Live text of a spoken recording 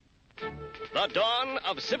The dawn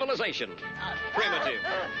of civilization. Primitive.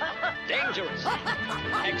 Dangerous.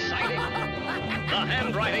 Exciting. The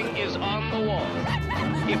handwriting is on the wall.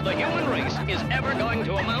 If the human race is ever going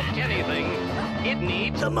to amount to anything, it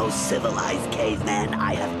needs the most civilized caveman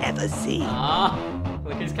I have ever seen.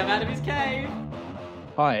 Look who's come out of his cave.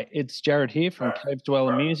 Hi, it's Jared here from Cave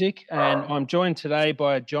Dweller Music, and I'm joined today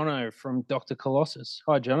by Jono from Dr. Colossus.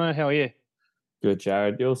 Hi, Jono, how are you? Good,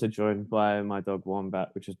 Jared. You're also joined by my dog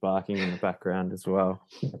Wombat, which is barking in the background as well.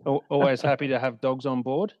 Always happy to have dogs on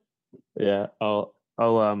board. Yeah,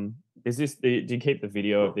 is this do you keep the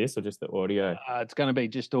video of this or just the audio? It's going to be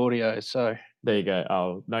just audio, so there you go.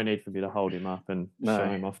 Oh, no need for me to hold him up and show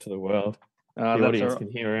him off to the world. The audience can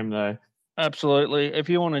hear him though. Absolutely. If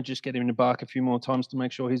you want to just get him to bark a few more times to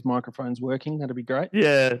make sure his microphone's working, that'd be great.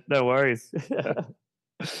 Yeah, no worries.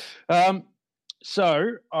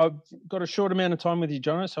 So I've got a short amount of time with you,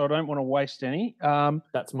 Jono, so I don't want to waste any.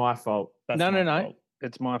 That's my fault. No.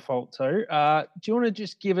 It's my fault too. Do you want to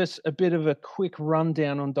just give us a bit of a quick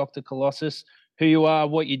rundown on Dr. Colossus, who you are,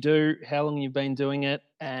 what you do, how long you've been doing it,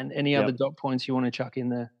 and any other dot points you want to chuck in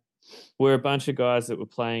there? We're a bunch of guys that were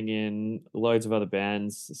playing in loads of other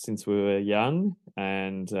bands since we were young,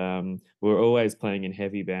 and we were always playing in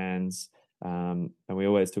heavy bands, and we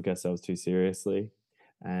always took ourselves too seriously.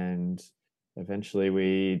 And eventually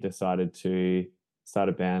we decided to start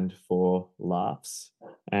a band for laughs.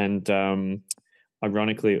 And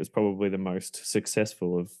ironically, it was probably the most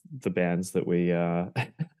successful of the bands that we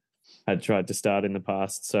had tried to start in the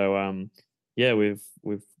past. So, we've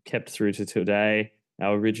kept through to today.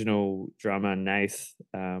 Our original drummer, Nath,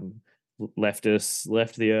 left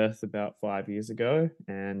the earth about 5 years ago.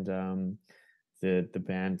 And the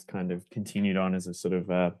band kind of continued on as a sort of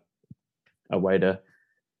a way to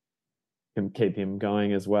keep him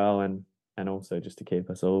going as well, and also just to keep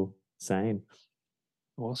us all sane.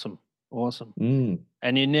 Awesome.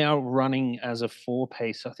 And you're now running as a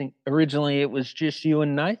 4-piece. I think originally it was just you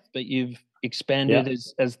and Nath, but you've expanded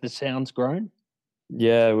as the sound's grown.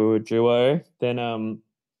 Yeah, we were a duo. Then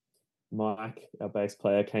Mike, our bass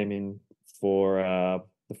player, came in for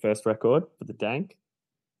the first record for the Dank,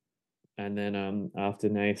 and then after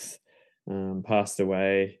Nath passed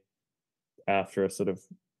away after a sort of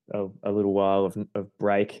a little while of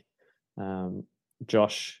break,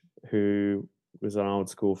 Josh, who was an old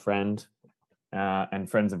school friend and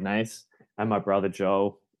friends of Nath, and my brother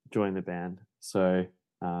Joel joined the band. So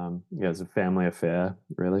it was a family affair,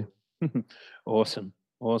 really. Awesome.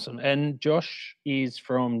 And Josh is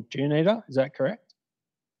from Dune Eater, is that correct?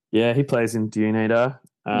 Yeah, he plays in Dune Eater.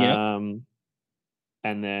 And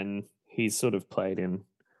then he's sort of played in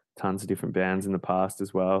tons of different bands in the past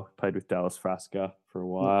as well. Played with Dallas Frasca for a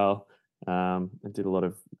while. I did a lot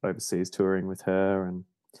of overseas touring with her, and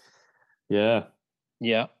yeah.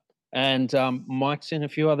 And Mike's in a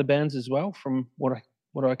few other bands as well, from what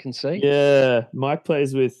I can see. Yeah, Mike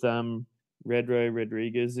plays with Redro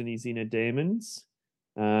Rodriguez and his Inner Demons.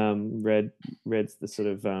 Red's the sort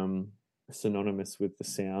of synonymous with the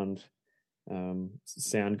sound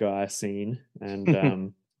guy scene,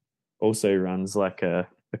 and also runs like a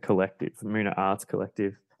collective, Muna Arts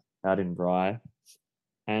Collective, out in Bry.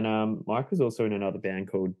 And Mike was also in another band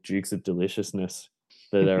called Dukes of Deliciousness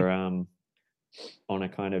that are on a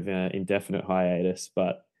kind of indefinite hiatus,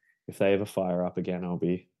 but if they ever fire up again, I'll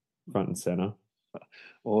be front and center.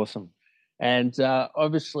 Awesome. And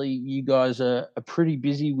obviously you guys are pretty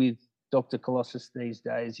busy with Dr. Colossus these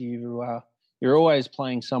days. You're always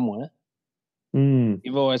playing somewhere.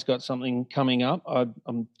 You've always got something coming up.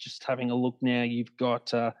 I'm just having a look now. You've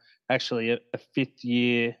got actually a 5th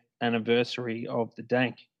year anniversary of the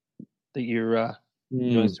Dank that you're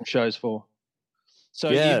doing some shows for.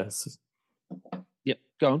 So yes,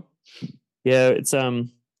 go on. Yeah, it's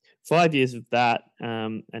 5 years of that,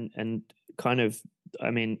 and kind of,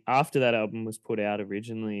 I mean, after that album was put out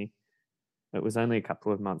originally, it was only a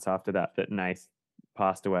couple of months after that Nath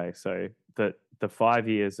passed away. So the 5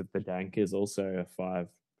 years of the Dank is also a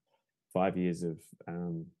five years of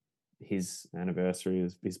his anniversary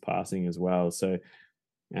of his passing as well. So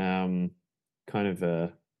kind of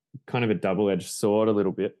a double-edged sword a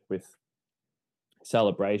little bit, with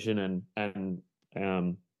celebration and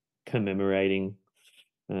commemorating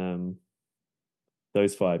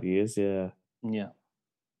those 5 years. Yeah.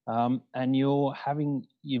 And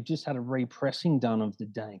you've just had a repressing done of the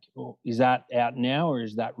Dank. Or is that out now, or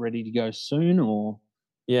is that ready to go soon? Or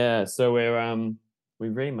so we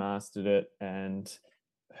remastered it and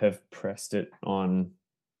have pressed it on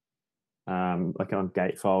like on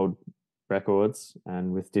gatefold records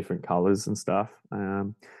and with different colors and stuff.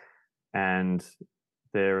 And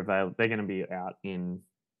they're going to be out in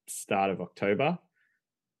start of October.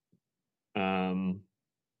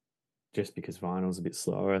 Just because vinyl's a bit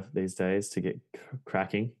slower these days to get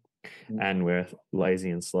cracking, and we're lazy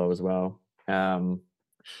and slow as well. And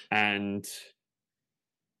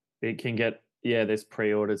it can get, there's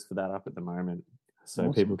pre-orders for that up at the moment, so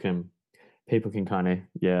awesome. people can kind of,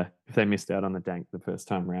 if they missed out on the dank the first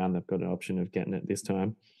time around, they've got an option of getting it this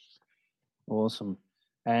time. Awesome.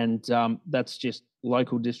 And that's just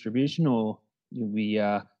local distribution, or you'll be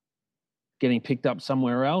getting picked up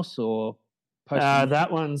somewhere else, or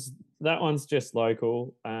that one's just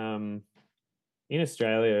local. In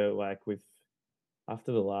Australia, like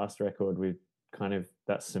after the last record, we've kind of,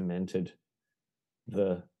 that cemented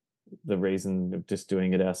the reason of just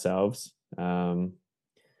doing it ourselves.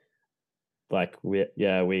 Like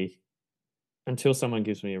we until someone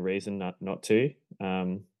gives me a reason not to,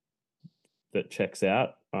 that checks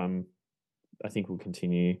out, I think we'll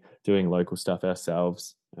continue doing local stuff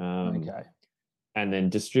ourselves. Okay. And then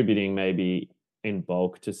distributing maybe in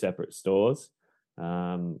bulk to separate stores,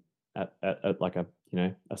 at like a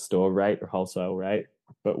store rate or wholesale rate,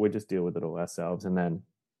 but we just deal with it all ourselves, and then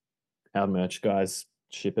our merch guys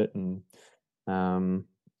ship it, and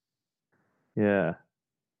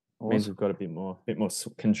means we've got a bit more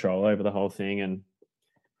control over the whole thing, and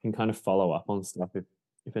can kind of follow up on stuff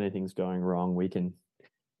if anything's going wrong. We can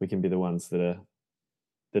be the ones that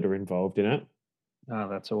are involved in it. Oh,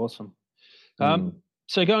 that's awesome.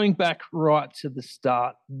 So going back right to the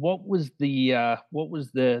start, what was the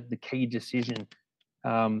key decision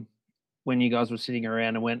when you guys were sitting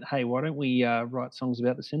around and went, hey, why don't we write songs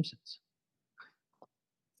about The Simpsons? I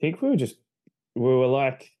think we were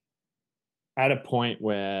like at a point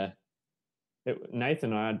where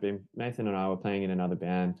Nathan and I were playing in another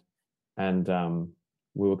band, and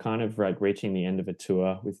we were kind of like reaching the end of a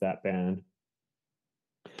tour with that band.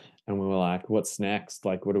 And we were like, what's next?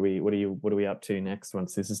 Like, what are we up to next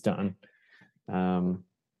once this is done? And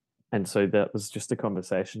so that was just a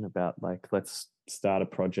conversation about like, let's start a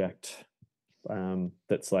project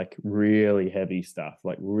that's like really heavy stuff,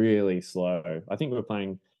 like really slow. I think we were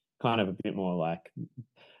playing kind of a bit more like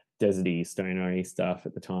deserty, stonery stuff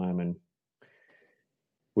at the time, and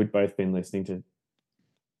we'd both been listening to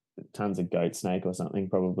tons of Goat Snake or something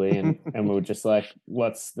probably, and we were just like,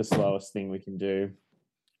 what's the slowest thing we can do?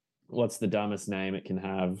 What's the dumbest name it can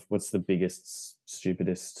have? What's the biggest,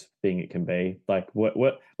 stupidest thing it can be? Like,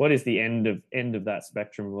 what is the end of that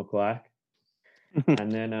spectrum look like? And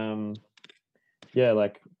then,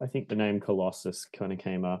 like I think the name Colossus kind of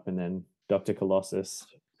came up, and then Dr. Colossus,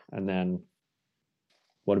 and then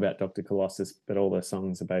what about Dr. Colossus? But all their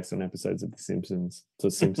songs are based on episodes of The Simpsons. So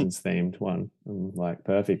Simpsons themed one. I'm like,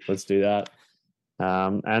 perfect, let's do that.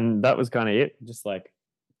 And that was kind of it. Just like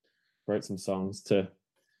wrote some songs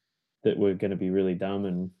that were going to be really dumb,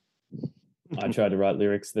 and I tried to write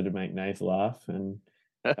lyrics that would make Nath laugh, and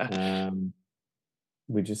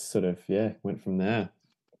we just sort of went from there.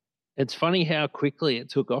 It's funny how quickly it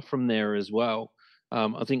took off from there as well.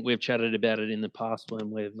 I think we've chatted about it in the past when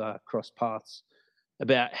we've crossed paths,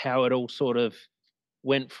 about how it all sort of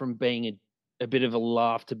went from being a bit of a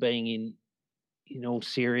laugh to being in all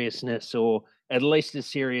seriousness, or at least as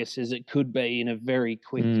serious as it could be in a very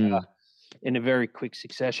quick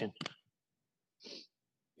succession.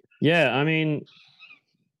 Yeah, I mean,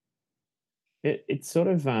 it's sort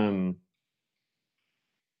of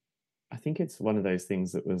I think it's one of those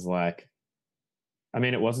things that was like, I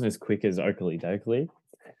mean, it wasn't as quick as Oakley Dokley.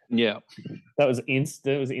 Yeah, that was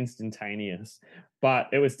it was instantaneous, but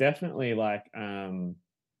it was definitely like I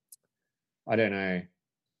don't know,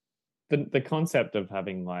 the concept of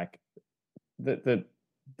having like the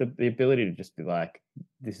ability to just be like,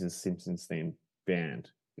 this is Simpsons themed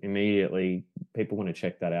band. Immediately people want to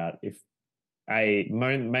check that out, if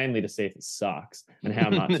mainly to see if it sucks and how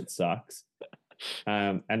much it sucks,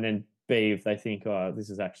 and then B, if they think, oh, this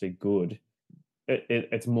is actually good,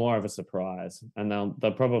 it's more of a surprise, and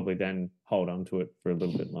they'll probably then hold on to it for a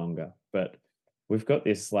little bit longer. But we've got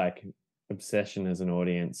this like obsession as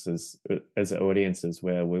audiences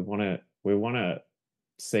where we want to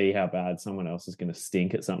see how bad someone else is going to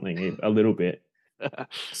stink at something a little bit.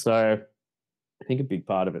 So I think a big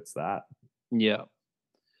part of it's that. Yeah.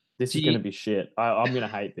 This is going to be shit. I'm going to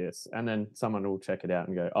hate this. And then someone will check it out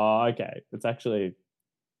and go, oh, okay, it's actually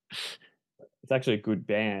a good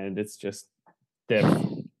band. It's just they've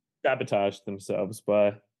sabotaged themselves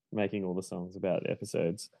by making all the songs about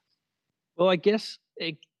episodes. Well, I guess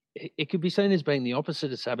it could be seen as being the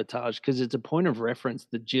opposite of sabotage, because it's a point of reference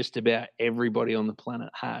that just about everybody on the planet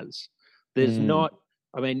has. There's not,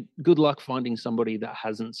 I mean, good luck finding somebody that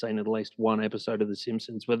hasn't seen at least one episode of The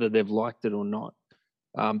Simpsons, whether they've liked it or not.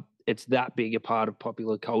 it's that big a part of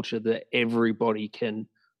popular culture that everybody can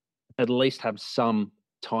at least have some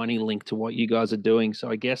tiny link to what you guys are doing. So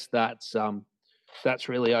I guess that's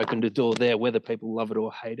really opened a door there, whether people love it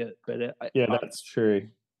or hate it. But that's true.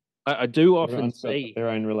 I do often Everyone's got see their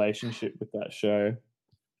own relationship with that show.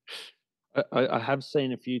 I have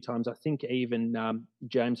seen a few times. I think even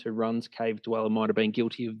James, who runs Cave Dweller, might have been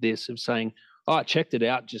guilty of this, of saying, "Oh, I checked it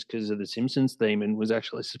out just because of the Simpsons theme," and was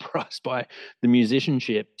actually surprised by the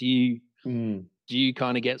musicianship. Do you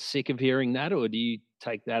kind of get sick of hearing that, or do you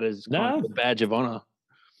take that as kind of a badge of honor?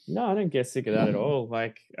 No, I don't get sick of that at all.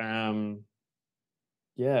 Like,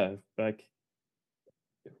 yeah, like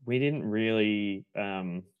we didn't really.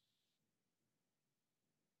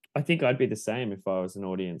 I think I'd be the same if I was an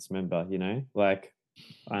audience member. You know, like,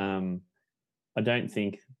 I don't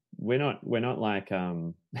think we're not like.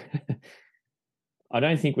 I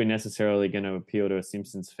don't think we're necessarily going to appeal to a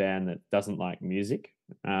Simpsons fan that doesn't like music.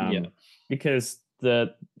 Because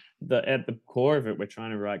the at the core of it, we're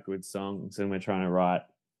trying to write good songs and we're trying to write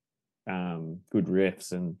good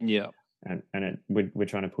riffs and we're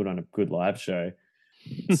trying to put on a good live show.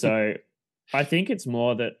 So I think it's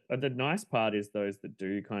more that the nice part is those that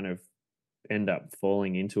do kind of end up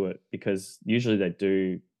falling into it, because usually they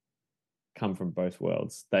do come from both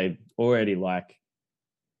worlds. They already like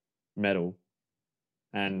metal,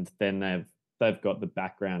 and then they've got the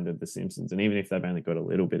background of the Simpsons, and even if they've only got a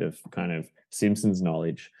little bit of kind of Simpsons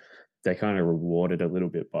knowledge, they're kind of rewarded a little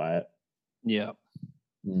bit by it. Yeah.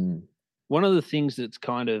 One of the things that's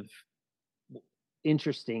kind of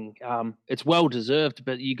interesting, it's well deserved,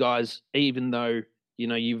 but you guys, even though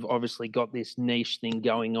you've obviously got this niche thing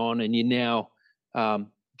going on, and you're now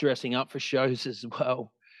dressing up for shows as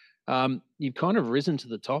well, you've kind of risen to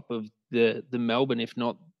the top of the Melbourne, if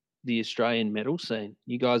not the Australian metal scene.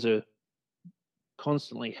 You guys are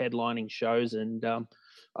constantly headlining shows, and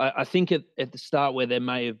I think at the start, where there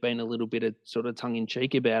may have been a little bit of sort of tongue in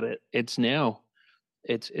cheek about it, it's now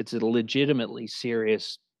it's a legitimately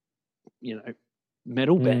serious,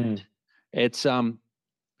 metal band. It's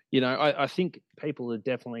I think people are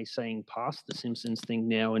definitely seeing past the Simpsons thing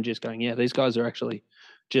now and just going, yeah, these guys are actually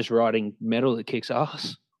just writing metal that kicks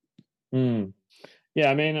ass. Yeah,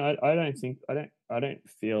 I mean, I don't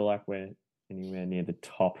feel like we're anywhere near the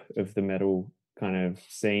top of the metal kind of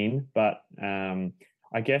scene, but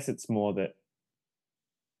I guess it's more that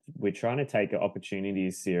we're trying to take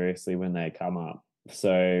opportunities seriously when they come up.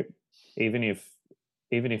 So even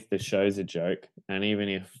if the show's a joke, and even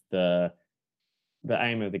if the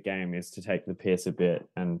aim of the game is to take the piss a bit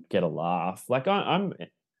and get a laugh, like I'm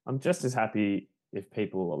just as happy if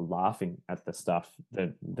people are laughing at the stuff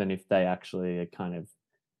than if they actually are kind of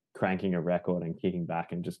cranking a record and kicking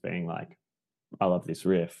back and just being like, I love this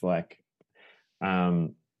riff. Like,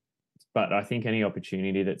 but I think any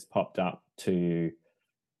opportunity that's popped up to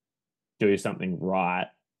do something right,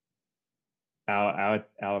 our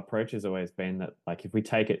approach has always been that, like, if we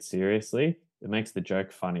take it seriously, it makes the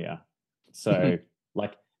joke funnier. So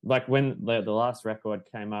like when the last record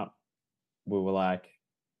came up, we were like,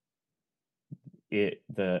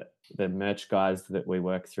 the merch guys that we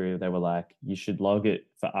work through, they were like, you should log it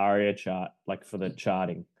for ARIA chart, like for the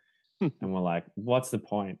charting. And we're like, what's the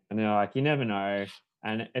point? And they're like, you never know.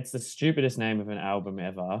 And it's the stupidest name of an album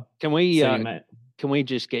ever. Can we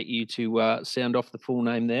just get you to sound off the full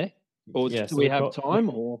name there? Or do we have time?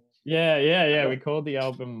 Or yeah. We called the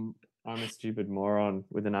album "I'm a Stupid Moron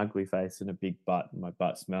with an Ugly Face and a Big Butt, and my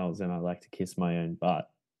butt smells, and I like to kiss my own butt."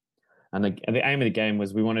 And the aim of the game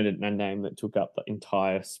was we wanted a name that took up the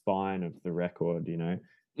entire spine of the record,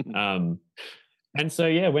 and so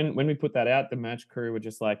yeah, when we put that out, the merch crew were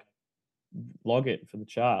just like, log it for the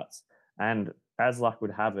charts, and as luck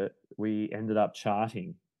would have it, we ended up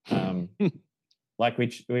charting. Like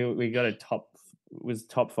we got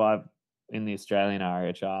top 5 in the Australian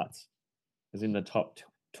ARIA charts. It was in the top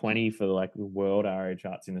 20 for like the world ARIA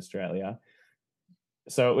charts in Australia.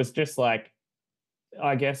 So it was just like,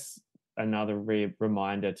 I guess, another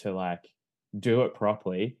reminder to like do it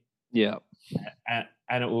properly. Yeah.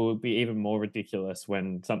 And it will be even more ridiculous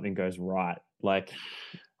when something goes right. Like,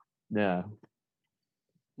 yeah.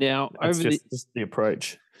 Now, it's just the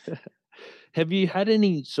approach. Have you had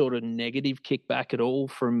any sort of negative kickback at all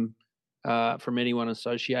from anyone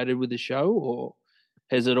associated with the show, or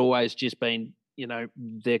has it always just been,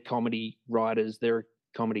 they're comedy writers, they're a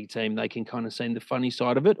comedy team, they can kind of see the funny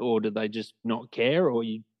side of it, or do they just not care, or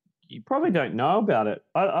you probably don't know about it?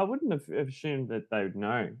 I wouldn't have assumed that they would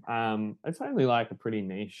know. It's only like a pretty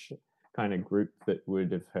niche kind of group that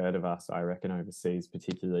would have heard of us, I reckon, overseas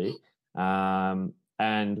particularly.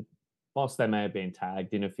 And whilst they may have been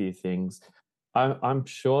tagged in a few things, I'm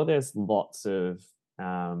sure there's lots of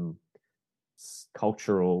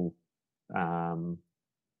cultural,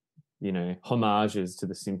 homages to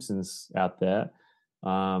The Simpsons out there.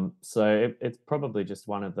 So it's probably just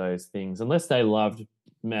one of those things. Unless they loved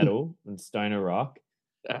metal and stoner rock,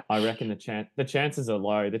 I reckon the chances are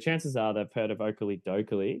low. The chances are they've heard of Oakley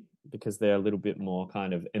Dokley because they're a little bit more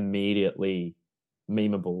kind of immediately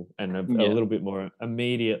memeable and a little bit more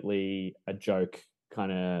immediately a joke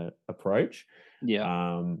kind of approach.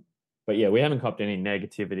 Yeah. But yeah, we haven't copped any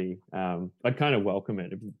negativity. I'd kind of welcome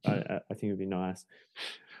it. I think it'd be nice.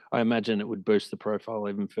 I imagine it would boost the profile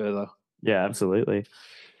even further. Yeah, absolutely.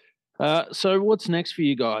 So what's next for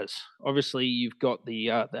you guys? Obviously, you've got the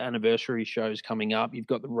anniversary shows coming up. You've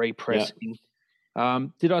got the repressing. Yeah.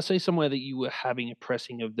 Did I see somewhere that you were having a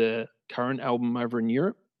pressing of the current album over in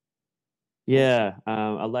Europe? Yeah,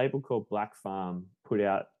 a label called Black Farm put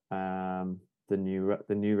out the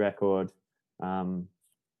new record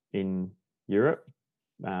in Europe,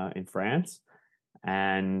 in France,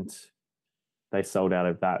 and they sold out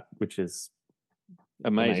of that, which is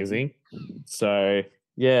amazing. So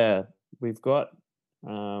yeah, we've got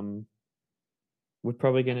we're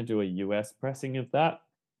probably going to do a US pressing of that.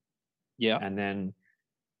 Yeah, and then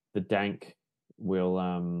the Dank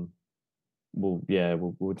will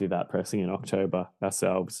we'll do that pressing in October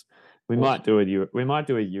ourselves. We might do a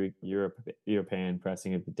European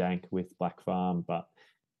pressing of the Dank with Black Farm, but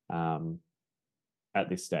at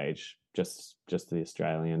this stage, just the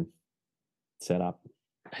Australian setup.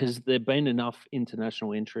 Has there been enough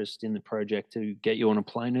international interest in the project to get you on a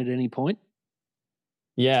plane at any point?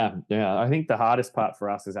 Yeah. I think the hardest part for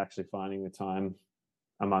us is actually finding the time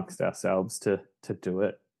amongst ourselves to do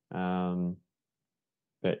it.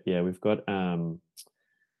 But yeah, we're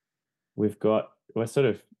sort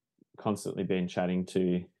of constantly been chatting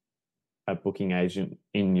to a booking agent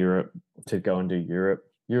in Europe to go and do Europe.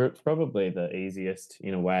 Europe's probably the easiest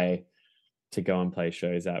in a way to go and play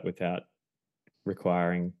shows at without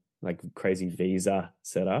requiring like crazy visa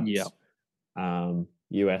setups. Yeah.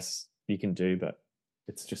 US you can do, but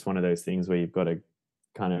it's just one of those things where you've got to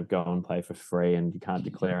kind of go and play for free and you can't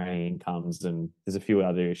declare any incomes, and there's a few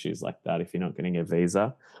other issues like that if you're not getting a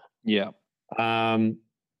visa. Yeah.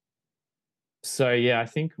 So yeah, I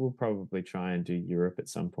think we'll probably try and do Europe at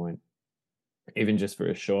some point, even just for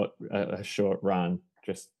a short run,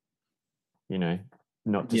 just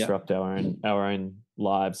not disrupt our own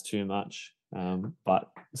lives too much,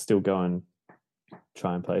 but still go and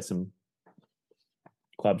try and play some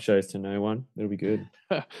club shows to no one. It'll be good.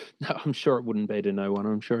 No, I'm sure it wouldn't be to no one.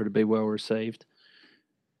 I'm sure it'd be well received.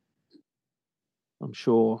 I'm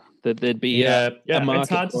sure that there'd be a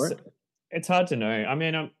market for it. It's hard to know. I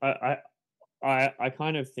mean, I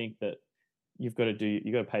kind of think that you got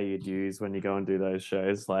to pay your dues when you go and do those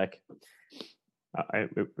shows. Like,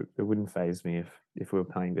 it wouldn't faze me if we were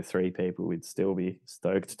playing to 3 people. We'd still be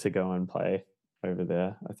stoked to go and play over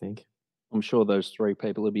there, I think. I'm sure those 3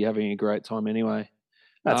 people would be having a great time anyway.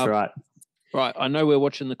 That's right. Right. I know we're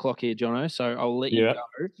watching the clock here, Jono, so I'll let you go.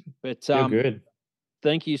 But you're good.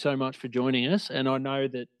 Thank you so much for joining us. And I know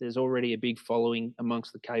that there's already a big following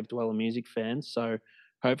amongst the Cave Dweller music fans. So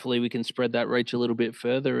hopefully we can spread that reach a little bit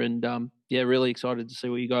further. And really excited to see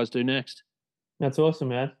what you guys do next. That's awesome,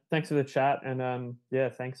 man. Thanks for the chat. And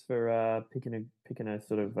thanks for picking a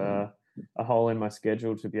sort of a hole in my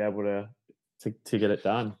schedule to be able to get it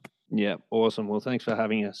done. Yeah, awesome. Well, thanks for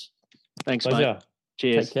having us. Thanks, Pleasure. mate.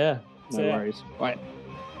 Cheers. Take care. No worries. Bye.